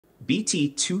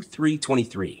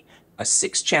BT2323, a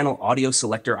 6-channel audio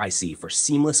selector IC for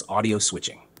seamless audio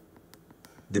switching.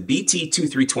 The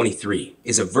BT2323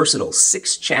 is a versatile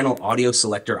 6-channel audio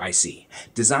selector IC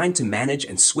designed to manage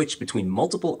and switch between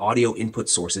multiple audio input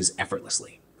sources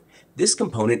effortlessly. This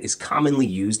component is commonly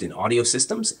used in audio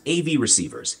systems, AV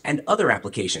receivers, and other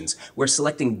applications where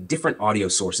selecting different audio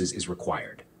sources is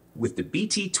required. With the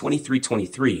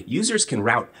BT2323, users can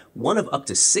route one of up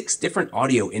to 6 different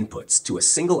audio inputs to a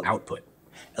single output,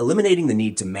 eliminating the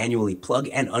need to manually plug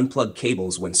and unplug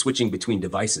cables when switching between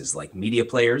devices like media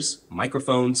players,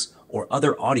 microphones, or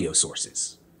other audio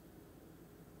sources.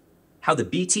 How the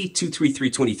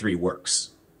BT2323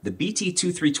 works. The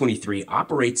BT2323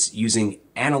 operates using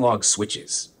analog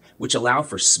switches, which allow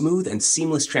for smooth and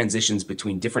seamless transitions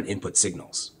between different input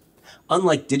signals.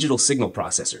 Unlike digital signal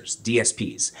processors,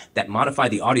 DSPs, that modify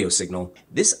the audio signal,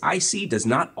 this IC does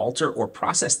not alter or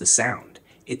process the sound.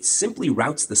 It simply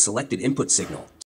routes the selected input signal